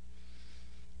anymore.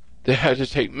 They had to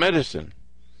take medicine.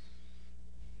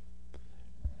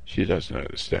 She doesn't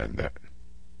understand that.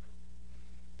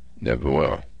 Never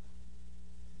will.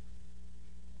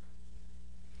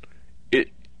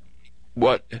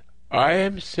 What I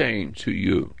am saying to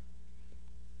you,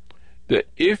 that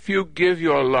if you give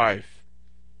your life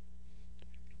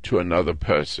to another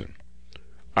person,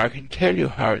 I can tell you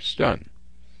how it's done.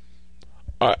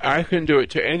 I can do it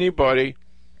to anybody.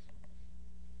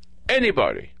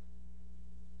 Anybody.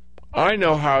 I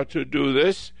know how to do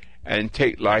this and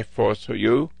take life force for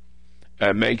you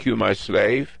and make you my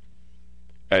slave,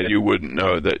 and you wouldn't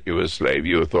know that you were a slave.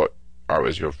 You thought I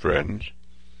was your friend.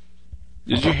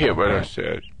 Did you hear what I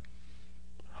said?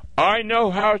 I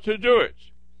know how to do it.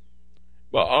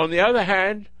 But on the other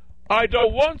hand, I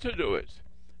don't want to do it,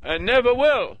 and never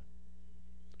will.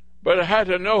 But I had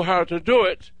to know how to do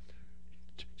it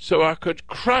so I could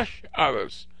crush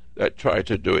others that try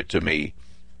to do it to me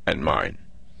and mine.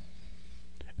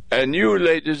 And you,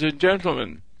 ladies and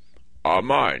gentlemen, are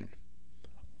mine.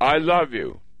 I love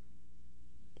you.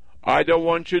 I don't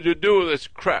want you to do this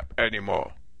crap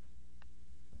anymore.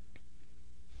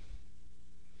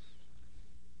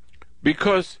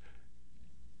 Because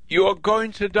you are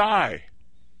going to die.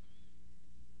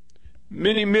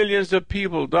 many millions of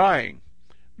people dying.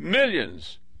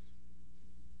 Millions.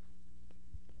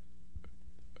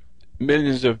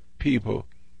 Millions of people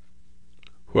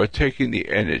who are taking the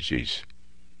energies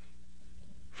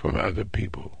from other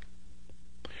people,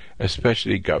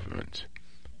 especially government.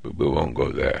 But we won't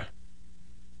go there.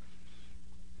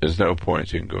 There's no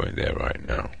point in going there right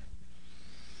now.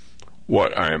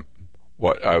 What I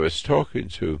was talking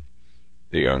to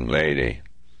the young lady,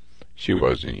 she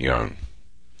wasn't young.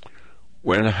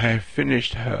 When I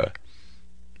finished her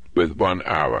with 1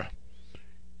 hour,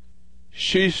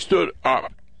 she stood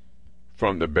up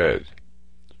from the bed.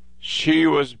 She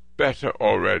was better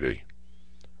already,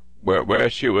 where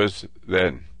she was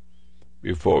then,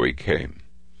 before we came.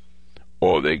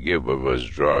 All they gave her was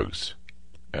drugs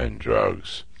and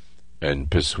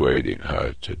persuading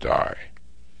her to die.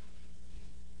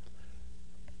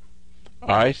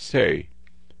 I say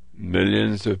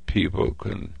millions of people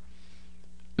can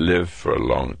live for a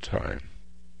long time.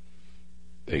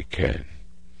 They can.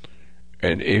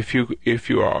 And if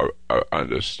you are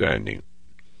understanding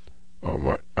of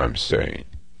what I'm saying,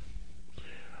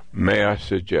 may I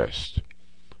suggest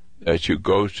that you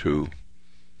go to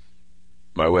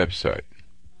my website,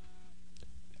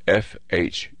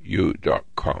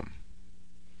 fhu.com.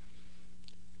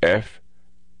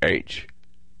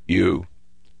 fhu.com.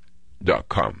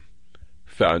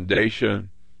 Foundation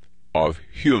of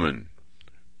Human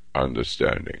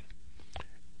Understanding.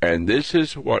 And this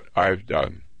is what I've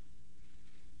done.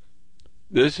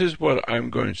 This is what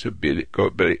I'm going to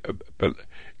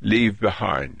leave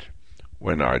behind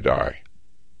when I die.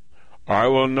 I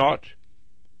will not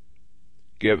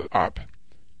give up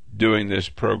doing this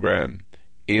program,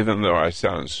 even though I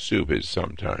sound stupid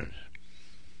sometimes.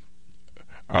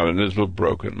 I'm a little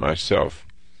broken myself.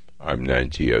 I'm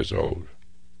 90 years old.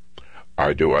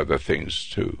 I do other things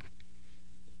too.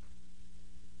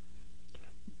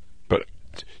 But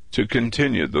to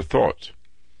continue the thought,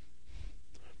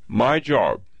 my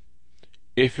job,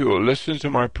 if you will listen to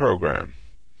my program,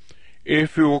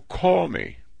 if you will call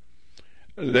me,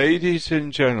 ladies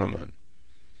and gentlemen,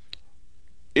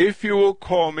 if you will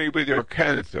call me with your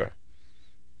cancer,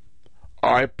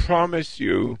 I promise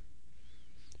you,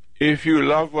 if you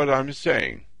love what I'm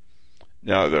saying.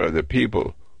 Now, there are the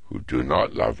people who do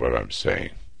not love what I'm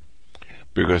saying,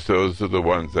 because those are the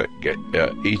ones that get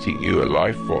eating you a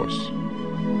life force.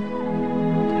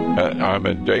 And I'm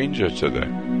a danger to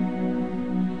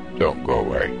them. Don't go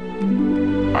away.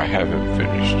 I haven't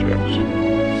finished yet.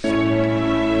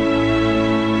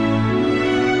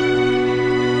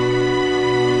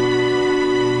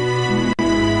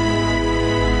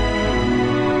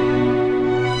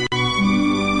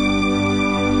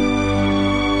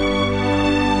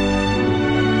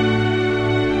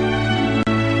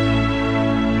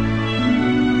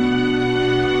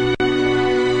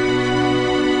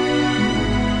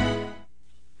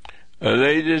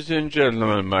 Ladies and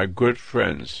gentlemen, my good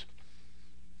friends,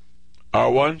 I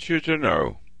want you to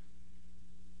know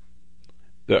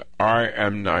that I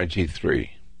am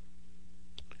 93.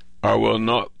 I will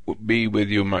not be with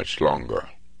you much longer.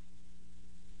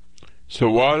 So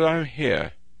while I'm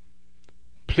here,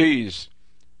 please,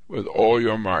 with all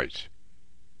your might,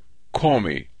 call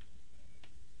me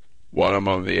while I'm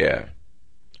on the air,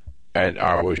 and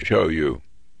I will show you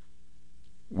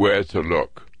where to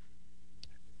look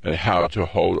and how to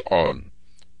hold on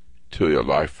to your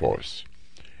life force,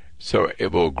 so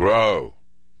it will grow,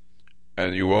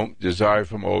 and you won't die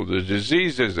from all the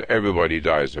diseases everybody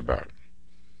dies about.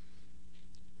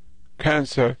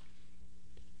 Cancer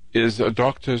is a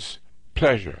doctor's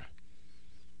pleasure.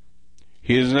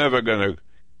 He is never going to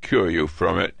cure you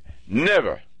from it.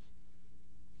 Never.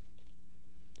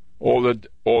 All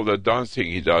the dancing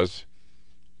he does,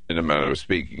 in a manner of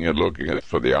speaking, and looking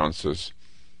for the answers,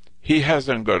 he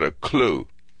hasn't got a clue.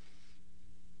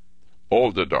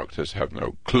 All the doctors have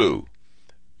no clue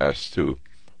as to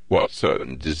what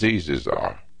certain diseases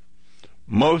are.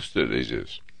 Most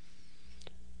diseases.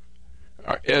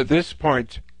 At this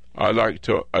point, I'd like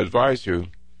to advise you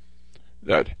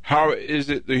that how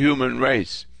is it the human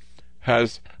race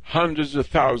has hundreds of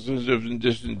thousands of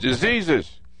different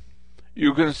diseases?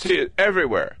 You can see it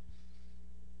everywhere.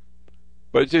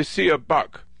 But you see a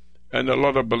buck and a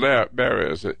lot of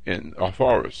bears in a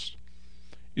forest.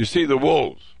 You see the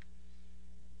wolves.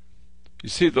 You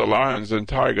see the lions and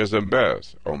tigers and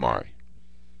bears. Oh my.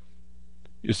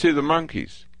 You see the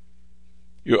monkeys.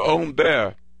 Your own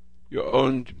bear, your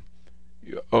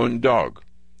own dog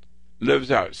lives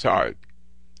outside,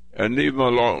 and leave him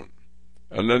alone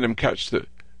and let him catch the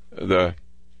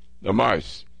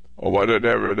mice or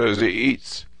whatever it is he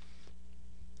eats,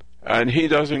 and he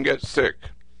doesn't get sick.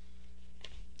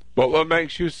 But what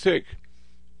makes you sick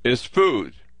is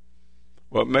food.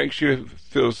 What makes you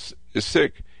feel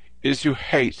sick is you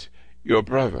hate your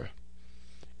brother.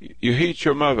 You hate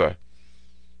your mother.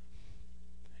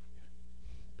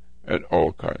 And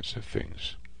all kinds of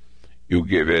things. You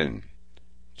give in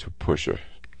to pushers.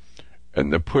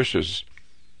 And the pushers,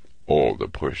 all the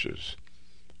pushers,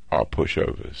 are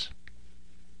pushovers.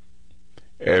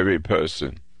 Every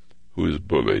person who is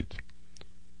bullied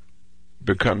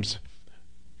becomes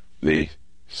the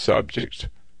subject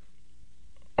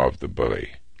of the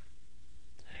bully.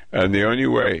 And the only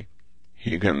way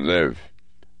he can live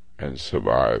and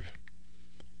survive,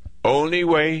 only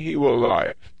way he will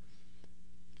live,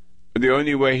 the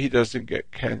only way he doesn't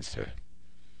get cancer,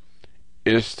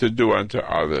 is to do unto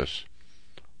others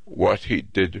what he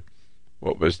did,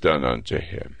 what was done unto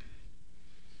him.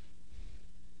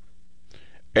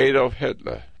 Adolf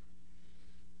Hitler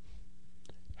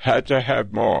had to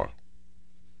have more.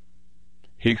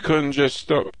 He couldn't just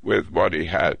stop with what he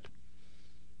had.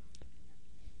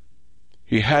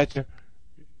 He had to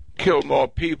kill more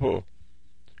people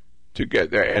to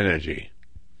get their energy,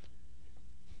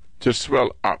 to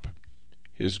swell up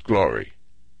his glory.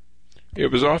 It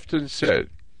was often said,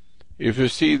 if you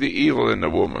see the evil in the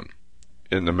woman,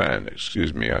 in the man,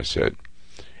 I said,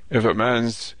 if a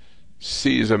man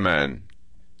sees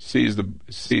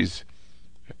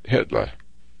Hitler,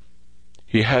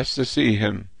 he has to see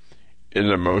him in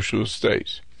an emotional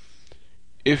state.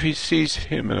 If he sees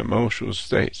him in an emotional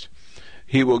state,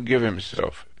 he will give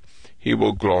himself, he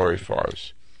will glorify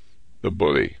the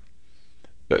bully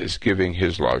that is giving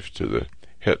his life to the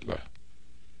Hitler.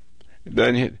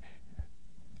 Then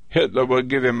Hitler will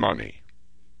give him money,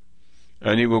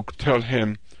 and he will tell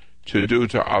him to do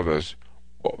to others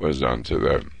what was done to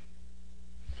them.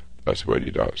 That's what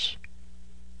he does.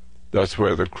 That's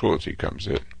where the cruelty comes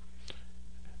in,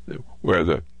 where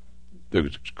the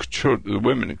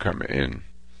women come in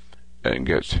and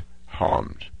get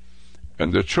harmed,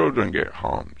 and the children get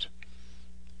harmed,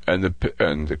 and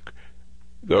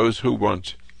those who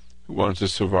want to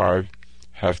survive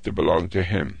have to belong to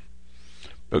him.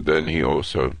 But then he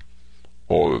also,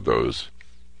 all of those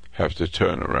have to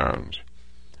turn around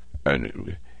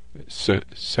and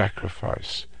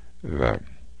sacrifice them.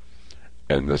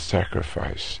 And the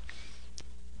sacrifice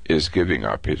is giving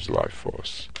up his life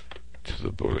force to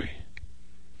the bully.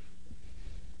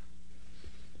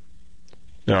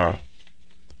 Now,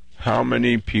 how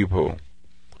many people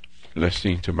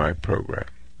listening to my program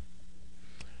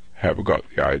have got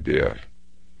the idea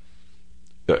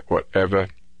that whatever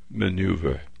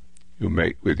maneuver you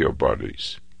make with your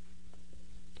bodies,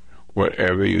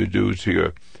 whatever you do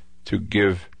to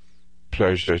give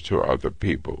pleasure to other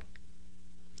people,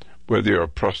 whether you're a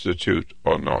prostitute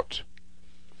or not,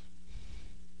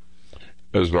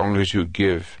 as long as you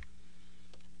give,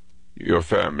 your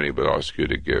family will ask you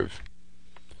to give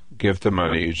the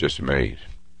money you just made.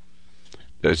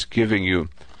 That's giving you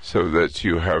so that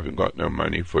you haven't got no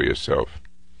money for yourself,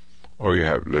 or you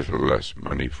have little less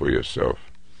money for yourself.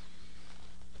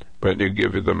 When you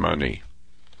give it the money,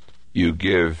 you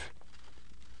give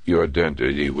your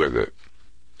identity with it.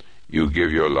 You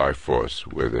give your life force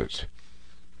with it.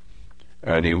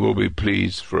 And he will be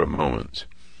pleased for a moment,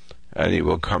 and he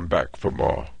will come back for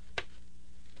more.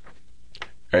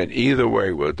 And either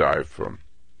way will die from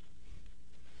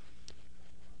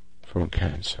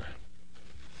cancer.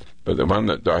 But the one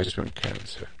that dies from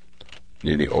cancer,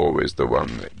 nearly always the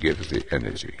one that gives the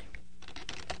energy,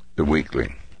 the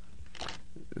weakling,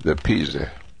 the appeaser.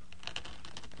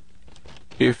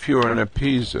 If you're an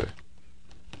appeaser,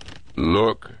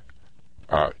 look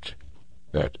at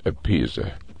that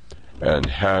appeaser and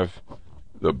have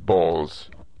the balls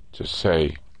to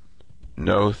say,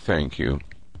 no, thank you.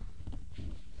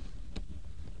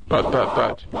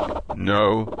 But,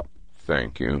 no,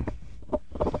 thank you.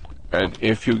 And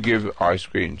if you give ice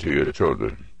cream to your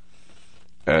children,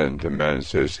 and the man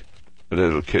says, the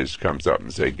little kid comes up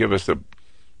and say, give us the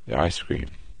ice cream.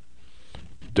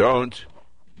 Don't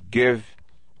give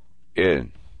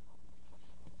in.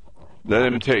 Let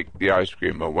him take the ice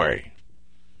cream away,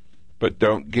 but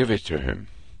don't give it to him.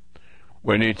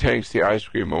 When he takes the ice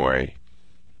cream away,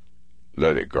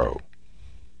 let it go.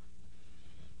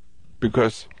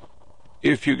 Because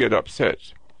if you get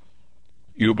upset,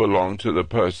 you belong to the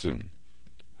person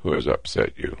who has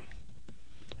upset you.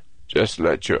 Just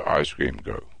let your ice cream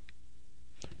go,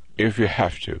 if you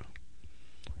have to.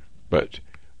 But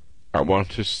I want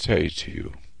to say to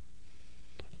you,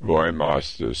 Roy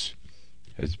Masters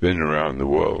has been around the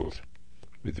world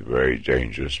with very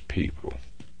dangerous people.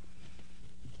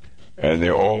 And they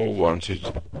all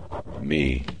wanted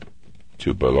me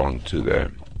to belong to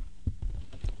them.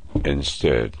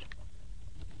 Instead,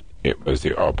 it was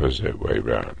the opposite way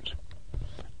round.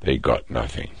 They got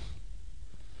nothing.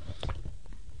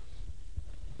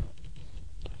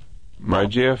 My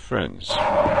dear friends,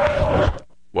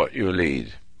 what you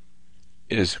lead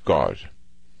is God.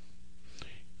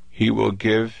 He will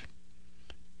give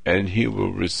and He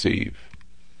will receive.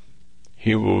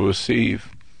 He will receive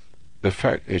the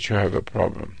fact that you have a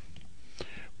problem,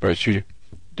 but you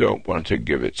don't want to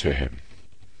give it to Him,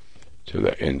 to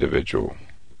the individual.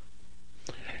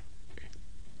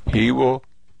 He will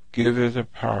give you the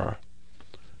power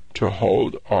to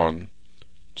hold on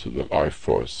to the life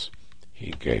force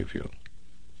He gave you.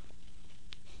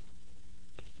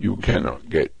 You cannot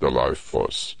get the life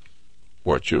force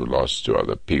what you lost to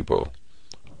other people.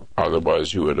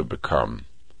 Otherwise you would have become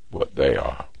what they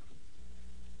are.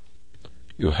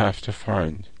 You have to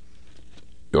find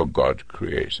your God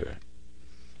creator,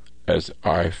 as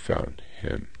I found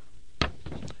Him.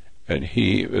 And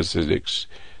He was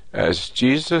as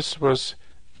Jesus was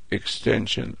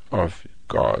extension of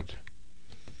God,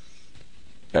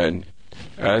 and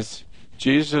as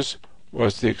Jesus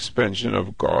was the expansion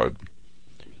of God,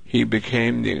 He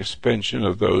became the expansion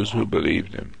of those who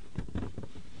believed Him.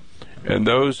 And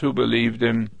those who believed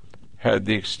Him had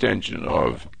the extension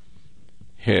of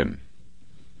Him.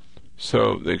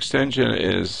 So the extension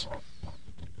is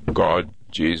God,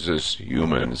 Jesus,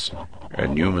 humans,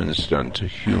 and humans done to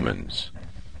humans.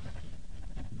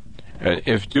 And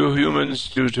if do humans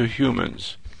do to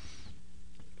humans,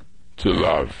 to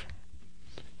love.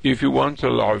 If you want to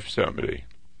love somebody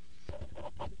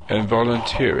and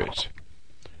volunteer it,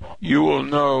 you will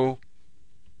know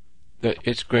that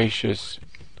it's gracious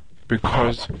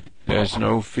because there's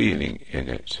no feeling in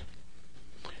it.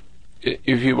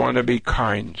 If you want to be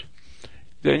kind,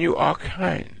 then you are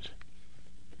kind.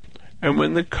 And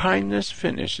when the kindness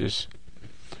finishes,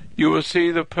 you will see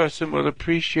the person will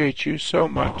appreciate you so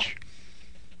much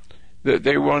that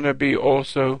they want to be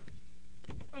also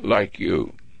like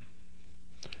you.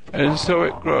 And so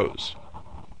it grows.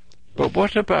 But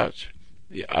what about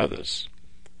the others?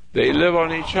 They live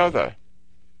on each other.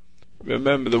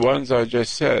 Remember, the ones I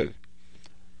just said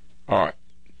are,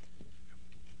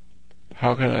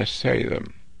 how can I say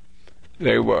them?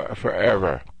 They were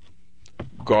forever.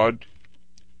 God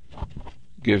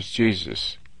gives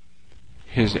Jesus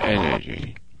His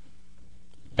energy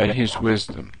and His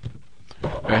wisdom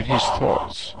and His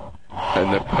thoughts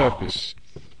and the purpose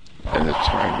and the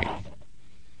timing.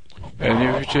 And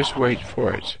if you just wait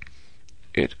for it,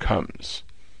 it comes.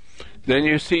 Then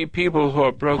you see people who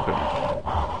are broken,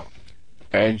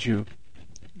 and you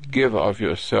give of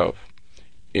yourself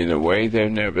in a way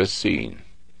they've never seen.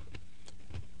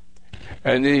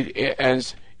 And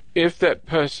if that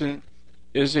person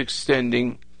is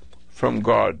extending from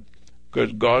God,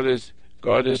 because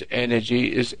God's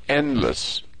energy is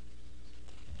endless.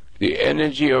 The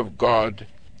energy of God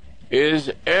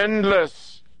is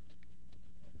endless,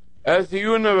 as the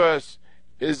universe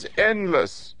is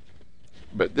endless.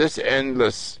 But this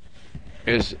endless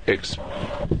is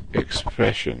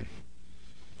expression.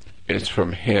 It's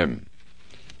from Him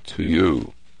to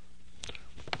you.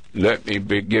 Let me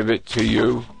give it to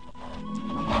you.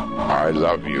 I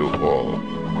love you all.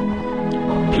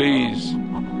 Please,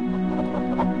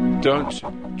 don't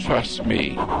trust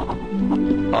me.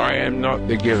 I am not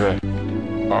the giver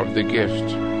of the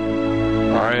gift.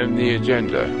 I am the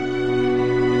agenda.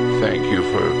 Thank you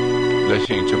for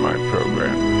listening to my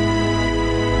program.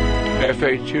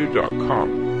 FAQ.com.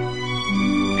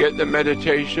 Get the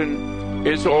meditation.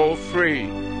 It's all free.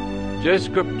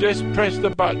 Just press the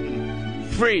button.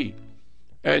 Free.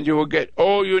 And you will get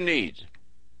all you need.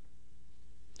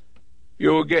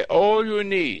 You will get all you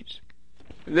need.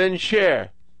 Then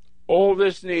share all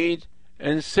this need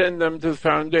and send them to the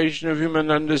Foundation of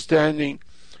Human Understanding,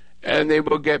 and they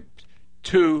will get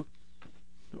 2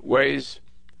 ways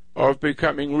of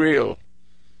becoming real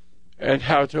and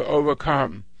how to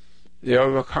overcome the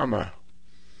overcomer,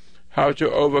 how to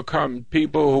overcome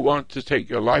people who want to take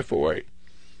your life away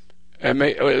and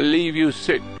leave you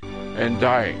sick and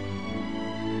dying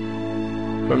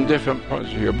from different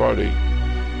parts of your body.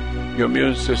 Your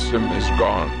immune system is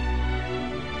gone.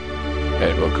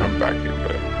 It will come back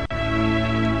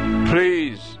again.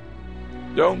 Please,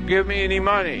 don't give me any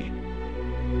money.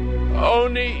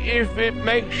 Only if it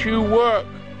makes you work,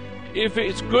 if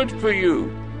it's good for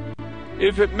you,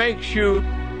 if it makes you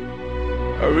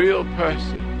a real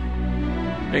person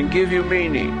and give you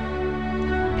meaning.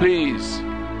 Please,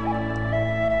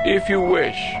 if you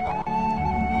wish,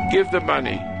 give the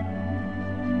money,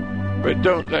 but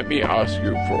don't let me ask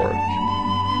you for it.